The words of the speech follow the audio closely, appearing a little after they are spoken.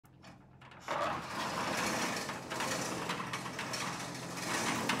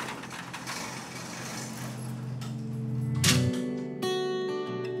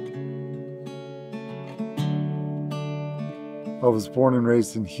I was born and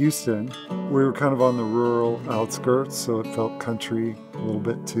raised in Houston. We were kind of on the rural outskirts, so it felt country a little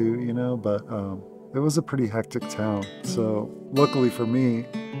bit too, you know, but it was a pretty hectic town. So luckily for me,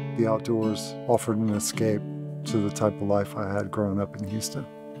 the outdoors offered an escape to the type of life I had growing up in Houston.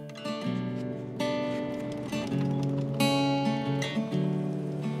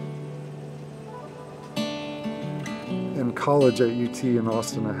 In college at UT in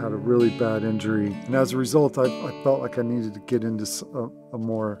Austin, I had a really bad injury. And as a result, I felt like I needed to get into a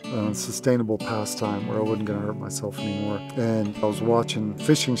more sustainable pastime where I wasn't going to hurt myself anymore. And I was watching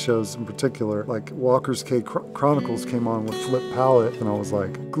fishing shows in particular, like Walker's Cay Chronicles came on with Flip Pallet, and I was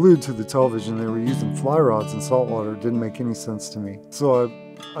like glued to the television. They were using fly rods in saltwater. It didn't make any sense to me. So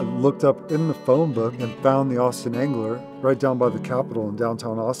I looked up in the phone book and found the Austin Angler right down by the Capitol in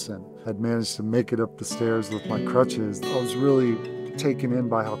downtown Austin. I'd managed to make it up the stairs with my crutches. I was really taken in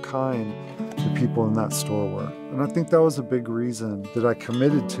by how kind the people in that store were. And I think that was a big reason that I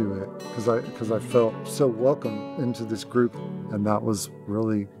committed to it, because I felt so welcome into this group. And that was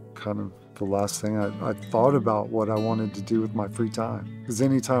really kind of the last thing I thought about what I wanted to do with my free time. Because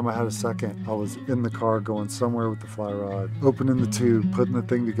anytime I had a second, I was in the car going somewhere with the fly rod, opening the tube, putting the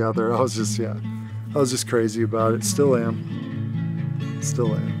thing together. I was just crazy about it. Still am.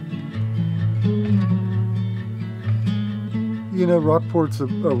 Still am. You know, Rockport's a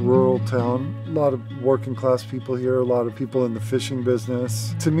rural town. A lot of working class people here, a lot of people in the fishing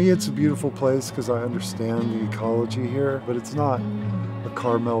business. To me, it's a beautiful place because I understand the ecology here, but it's not a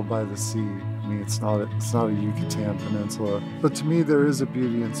Carmel by the sea. I mean, it's not a Yucatan Peninsula. But to me, there is a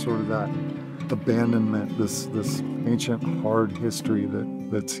beauty in sort of that abandonment, this ancient hard history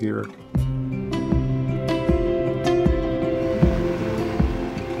that's here.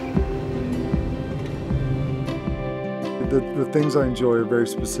 The things I enjoy are very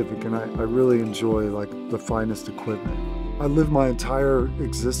specific, and I really enjoy like the finest equipment. I live my entire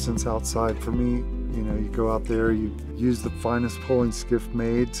existence outside. For me, you know, you go out there, you use the finest pulling skiff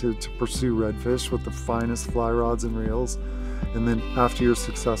made to pursue redfish with the finest fly rods and reels. And then after you're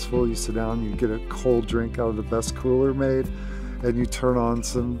successful, you sit down, you get a cold drink out of the best cooler made, and you turn on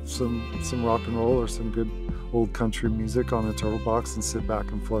some rock and roll or some good old country music on a Turtlebox and sit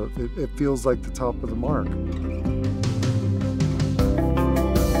back and float. It feels like the top of the mark.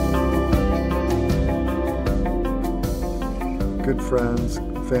 Good friends,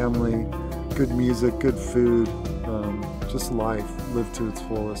 family, good music, good food, just life lived to its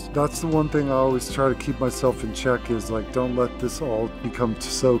fullest. That's the one thing I always try to keep myself in check is like, don't let this all become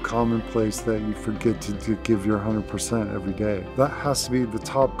so commonplace that you forget to give your 100% every day. That has to be the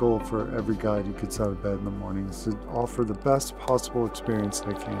top goal for every guide who gets out of bed in the morning, is to offer the best possible experience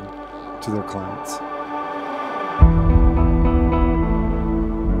they can to their clients.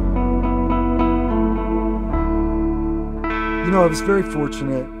 You know, I was very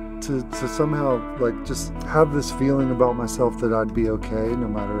fortunate to somehow like just have this feeling about myself that I'd be okay no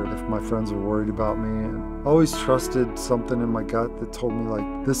matter if my friends are worried about me. And I always trusted something in my gut that told me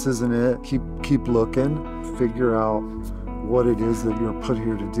like, this isn't it. Keep looking, figure out what it is that you're put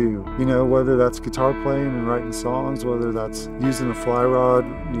here to do. You know, whether that's guitar playing and writing songs, whether that's using a fly rod,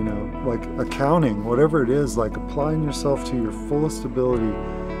 you know, like accounting, whatever it is, like applying yourself to your fullest ability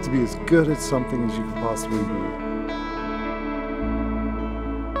to be as good at something as you can possibly be.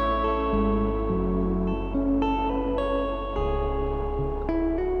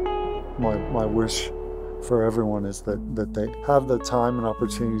 My wish for everyone is that they have the time and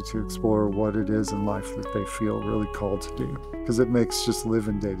opportunity to explore what it is in life that they feel really called to do, because it makes just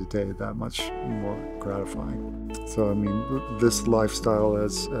living day to day that much more gratifying. So I mean, this lifestyle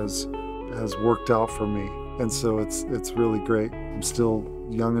has worked out for me, and so it's really great. I'm still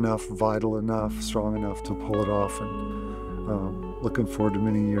young enough, vital enough, strong enough to pull it off, and looking forward to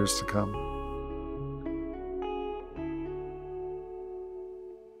many years to come.